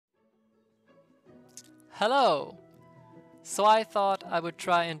Hello! So I thought I would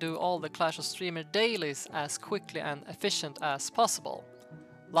try and do all the Clash of Streamer dailies as quickly and efficient as possible,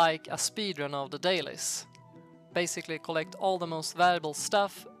 like a speedrun of the dailies. Basically collect all the most valuable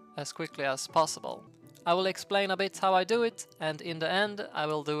stuff as quickly as possible. I will explain a bit how I do it, and in the end I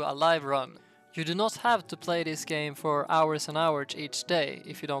will do a live run. You do not have to play this game for hours and hours each day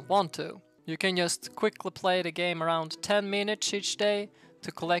if you don't want to. You can just quickly play the game around 10 minutes each day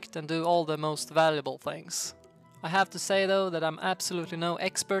to collect and do all the most valuable things. I have to say though that I'm absolutely no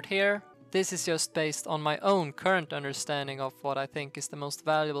expert here. This is just based on my own current understanding of what I think is the most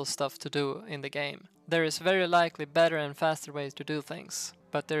valuable stuff to do in the game. There is very likely better and faster ways to do things,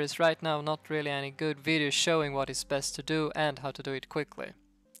 but there is right now not really any good videos showing what is best to do and how to do it quickly.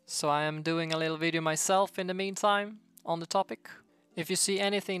 So I am doing a little video myself in the meantime on the topic. If you see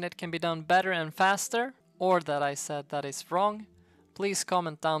anything that can be done better and faster, or that I said that is wrong, please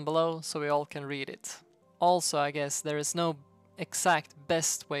comment down below so we all can read it. Also, I guess there is no exact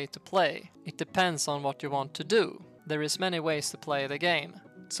best way to play. It depends on what you want to do. There is many ways to play the game,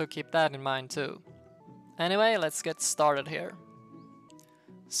 so keep that in mind too. Anyway, let's get started here.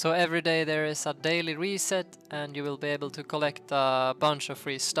 So every day there is a daily reset and you will be able to collect a bunch of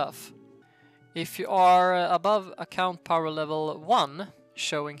free stuff. If you are above account power level 1,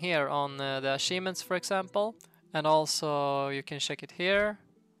 showing here on the achievements for example, and also you can check it here,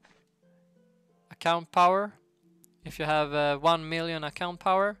 account power. If you have 1 million account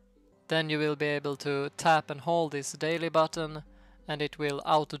power, then you will be able to tap and hold this daily button and it will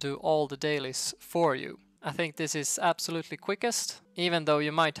auto do all the dailies for you. I think this is absolutely quickest, even though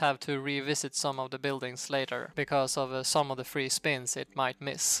you might have to revisit some of the buildings later because of some of the free spins it might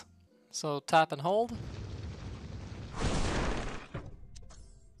miss. So tap and hold.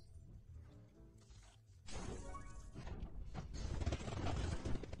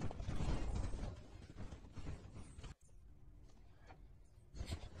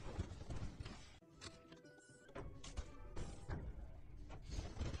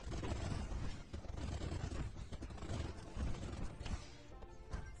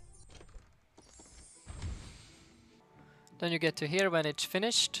 Then you get to here when it's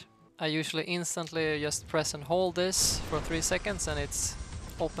finished. I usually instantly just press and hold this for 3 seconds and it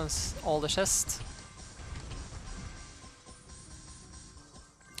opens all the chests.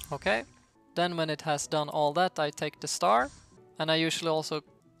 Okay. Then when it has done all that, I take the star. And I usually also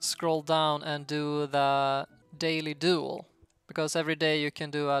scroll down and do the daily duel. Because every day you can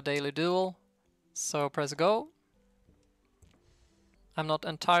do a daily duel. So press go. I'm not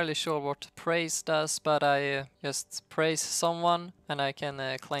entirely sure what praise does, but I just praise someone and I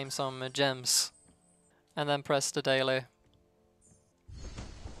can claim some gems. And then press the daily.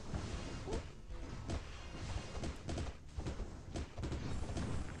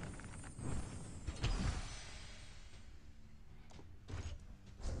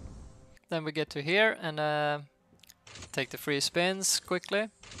 Then we get to here and take the free spins quickly.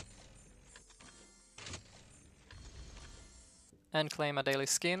 And claim a daily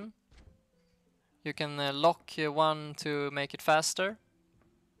skin. You can lock one to make it faster.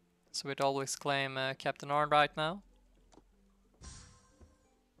 So we'd always claim Captain Arn right now.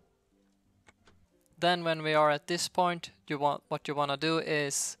 Then when we are at this point, what you want to do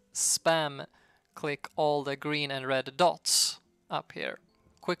is spam click all the green and red dots up here.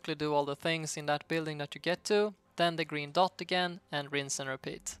 Quickly do all the things in that building that you get to, then the green dot again and rinse and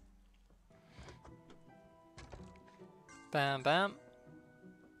repeat. Bam bam.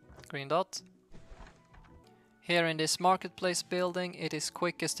 Green dot. Here in this marketplace building it is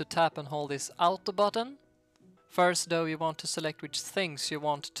quickest to tap and hold this auto button. First though you want to select which things you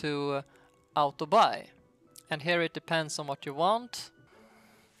want to auto buy. And here it depends on what you want.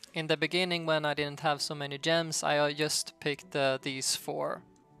 In the beginning when I didn't have so many gems I just picked these 4.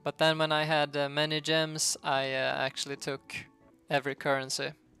 But then when I had many gems I actually took every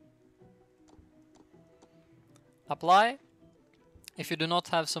currency. Apply. If you do not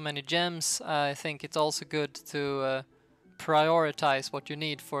have so many gems, I think it's also good to prioritize what you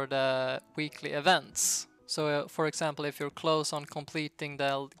need for the weekly events. So for example, if you're close on completing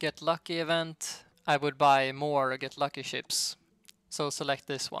the Get Lucky event, I would buy more Get Lucky ships. So select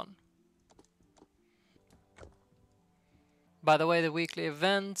this one. By the way, the weekly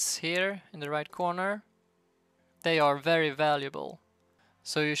events here in the right corner, they are very valuable.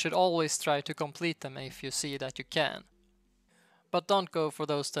 So you should always try to complete them if you see that you can. But don't go for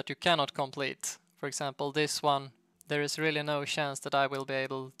those that you cannot complete. For example, this one, there is really no chance that I will be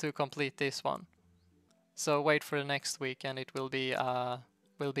able to complete this one. So wait for the next week and it will be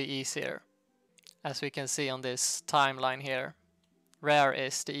easier. As we can see on this timeline here, rare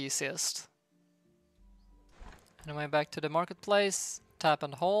is the easiest. Anyway, back to the marketplace, tap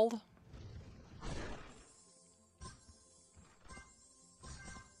and hold.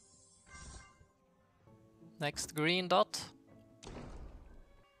 Next green dot.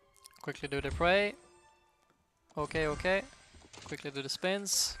 Quickly do the prey. Okay, okay. Quickly do the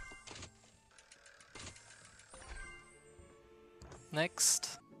spins.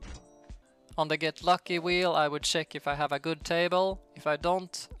 Next. On the get lucky wheel I would check if I have a good table. If I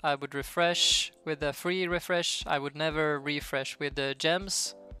don't, I would refresh with the free refresh. I would never refresh with the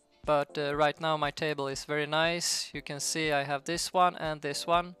gems. But right now my table is very nice. You can see I have this one and this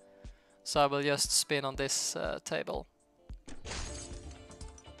one. So I will just spin on this table.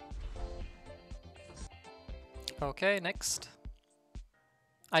 Okay, next.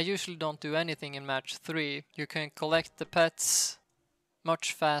 I usually don't do anything in match 3. You can collect the pets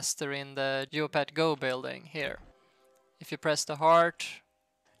much faster in the Geopet Go building here. If you press the heart,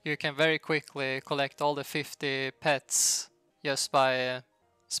 you can very quickly collect all the 50 pets just by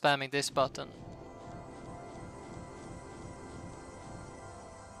spamming this button.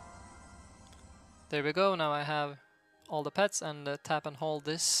 There we go, now I have all the pets, and tap and hold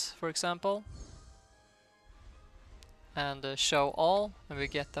this, for example. And show all, and we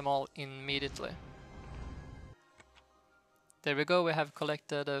get them all immediately. There we go, we have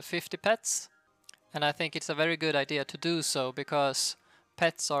collected 50 pets. And I think it's a very good idea to do so, because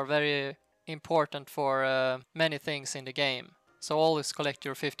pets are very important for many things in the game. So always collect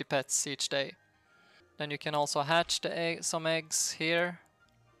your 50 pets each day. Then you can also hatch the some eggs here.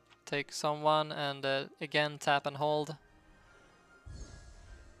 Take someone and again tap and hold.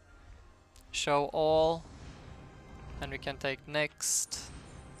 Show all. And we can take next,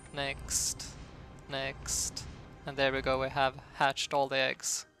 next, next. And there we go, we have hatched all the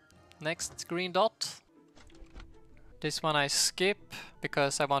eggs. Next green dot. This one I skip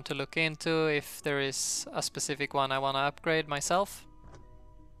because I want to look into if there is a specific one I want to upgrade myself.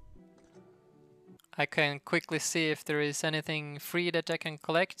 I can quickly see if there is anything free that I can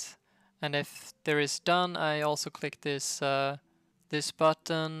collect. And if there is done, I also click this this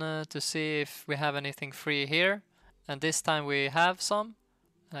button to see if we have anything free here. And this time we have some.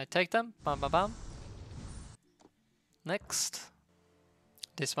 And I take them. Bam bam bam. Next.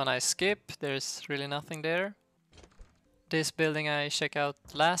 This one I skip. There's really nothing there. This building I check out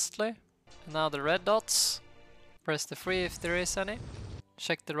lastly. And now the red dots. Press the free if there is any.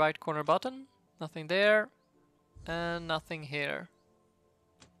 Check the right corner button. Nothing there. And nothing here.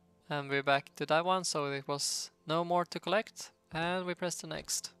 And we're back to that one, so it was no more to collect. And we press the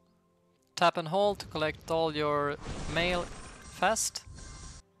next. Tap and hold to collect all your mail fast.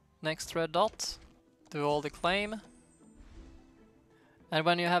 Next red dot. Do all the claim. And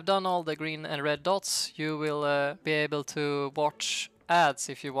when you have done all the green and red dots, you will be able to watch ads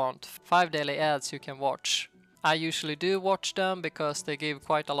if you want. 5 daily ads you can watch. I usually do watch them because they give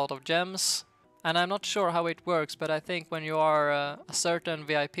quite a lot of gems. And I'm not sure how it works, but I think when you are a certain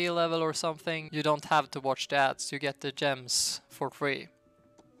VIP level or something, you don't have to watch the ads. You get the gems for free.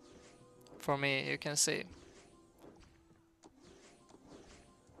 For me, you can see.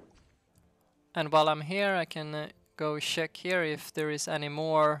 And while I'm here, I can go check here if there is any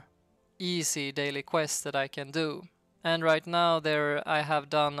more easy daily quests that I can do. And right now there I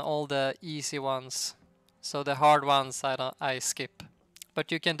have done all the easy ones. So the hard ones I skip.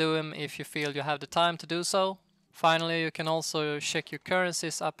 But you can do them if you feel you have the time to do so. Finally, you can also check your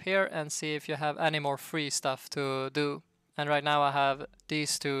currencies up here and see if you have any more free stuff to do. And right now I have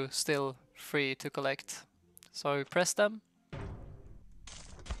these two still free to collect. So we press them.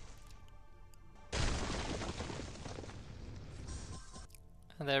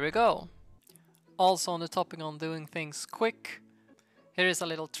 And there we go. Also on the topic on doing things quick, here is a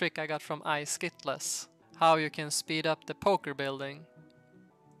little trick I got from iSkitless. How you can speed up the poker building.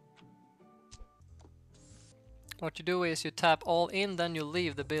 What you do is you tap all in, then you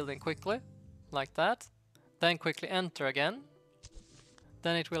leave the building quickly, like that. Then quickly enter again.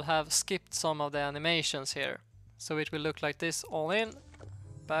 Then it will have skipped some of the animations here. So it will look like this, all in,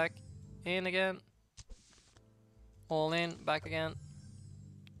 back, in again, all in, back again,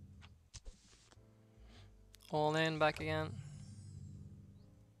 all in, back again,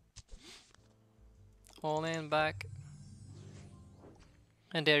 all in, back.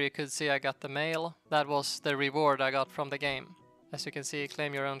 And there you could see I got the mail. That was the reward I got from the game. As you can see,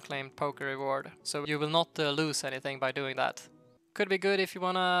 claim your own claimed poker reward. So you will not lose anything by doing that. Could be good if you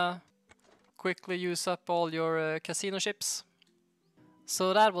wanna quickly use up all your casino chips.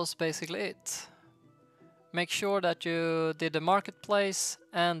 So that was basically it. Make sure that you did the marketplace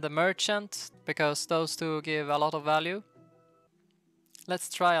and the merchant, because those two give a lot of value. Let's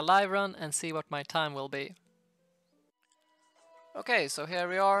try a live run and see what my time will be. Okay, so here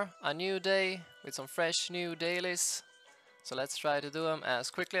we are, a new day with some fresh new dailies. So let's try to do them as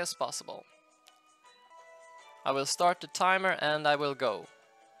quickly as possible. I will start the timer and I will go.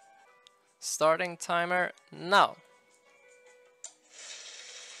 Starting timer now.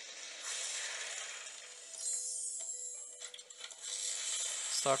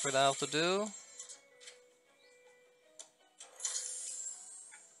 Start with auto do.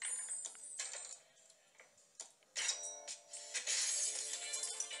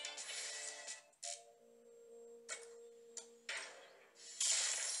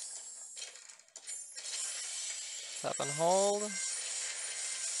 Tap and hold.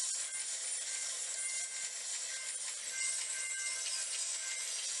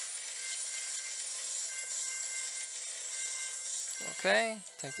 Okay,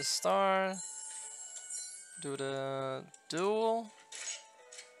 take the star. Do the duel.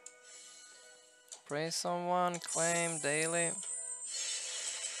 Praise someone, claim daily.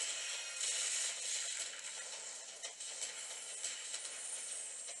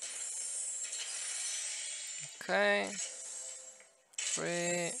 Okay.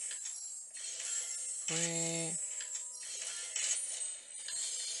 Free.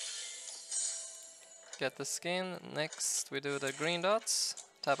 Get the skin. Next we do the green dots.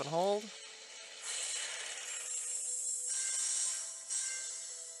 Tap and hold.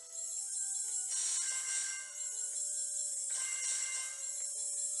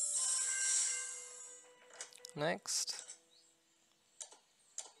 Next.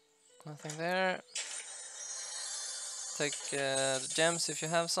 Nothing there. Take the gems if you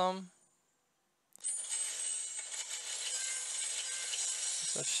have some.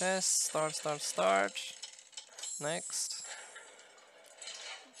 So chest, start. Next.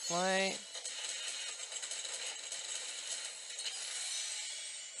 Play.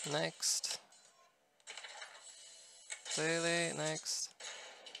 Next. Daily, next.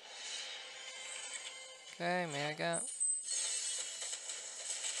 Okay, mega.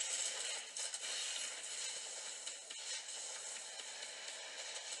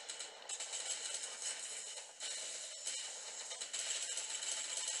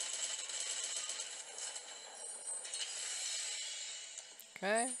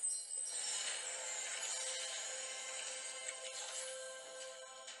 Okay.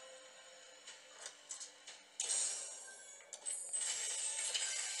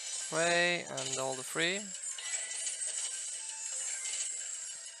 Pray and all the free.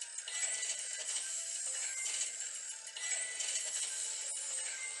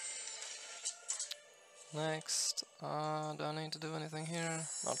 Next, do I need to do anything here?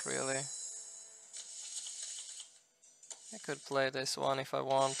 Not really. I could play this one if I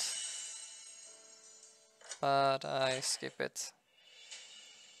want, but I skip it.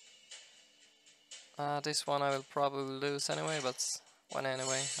 This one I will probably lose anyway, but when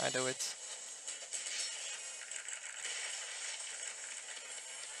anyway, I do it.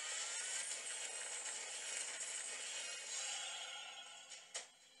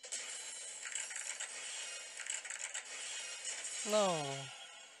 No.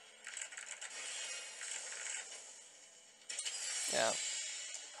 Yeah.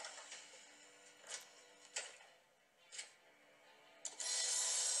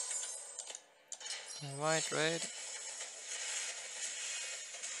 White raid.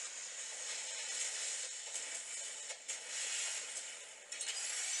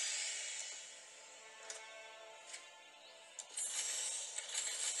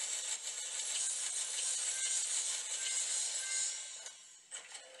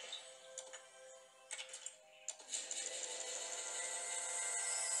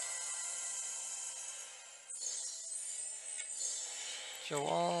 Show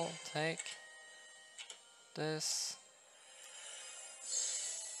all, take this.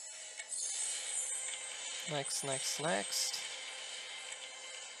 Next.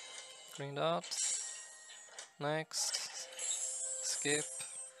 Green dot. Next. Skip.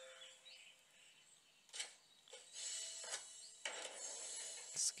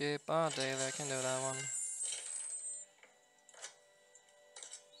 Skip. Daily, I can do that one.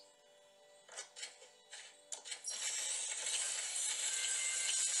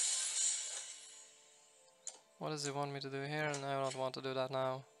 What does he want me to do here? And I don't want to do that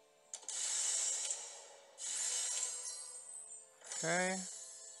now. Okay.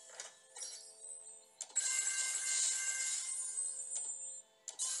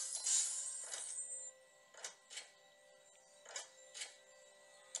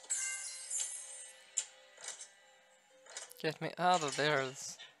 Get me out of there,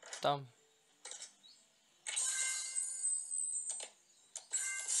 it's dumb.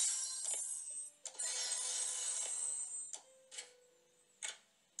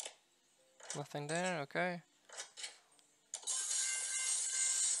 Nothing there, okay.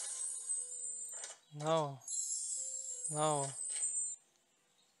 No. No.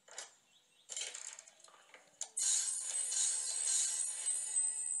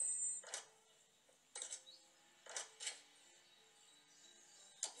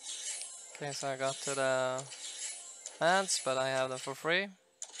 Okay, so I got to the ads, but I have them for free.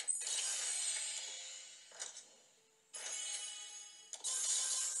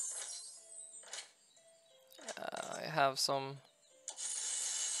 I have some.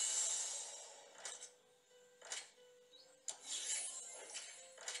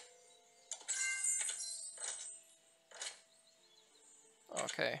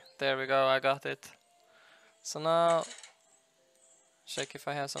 Okay, there we go, I got it. So now, check if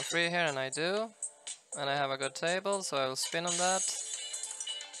I have some free here, and I do. And I have a good table, so I will spin on that.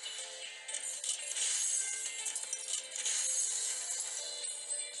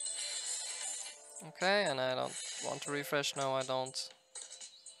 Okay, and I don't want to refresh, no I don't.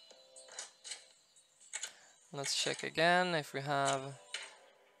 Let's check again if we have...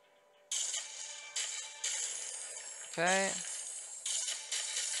 Okay.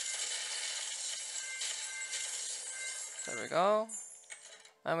 There we go.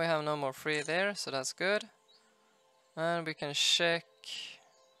 And we have no more free there, so that's good. And we can check...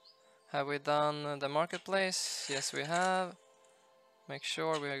 Have we done the marketplace? Yes, we have. Make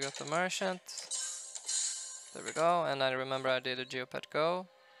sure we got the merchant. There we go, and I remember I did a Geopet Go.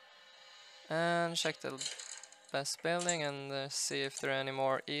 And check the best building and see if there are any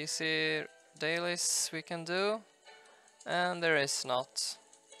more easy dailies we can do. And there is not.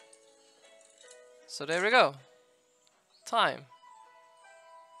 So there we go. Time.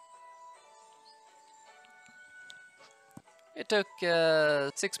 It took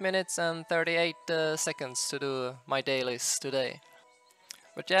 6 minutes and 38 seconds to do my dailies today.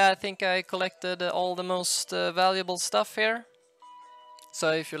 But yeah, I think I collected all the most valuable stuff here.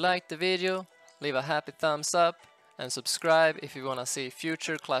 So if you liked the video, leave a happy thumbs up and subscribe if you wanna see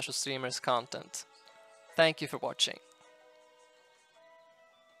future Clash of Streamers content. Thank you for watching.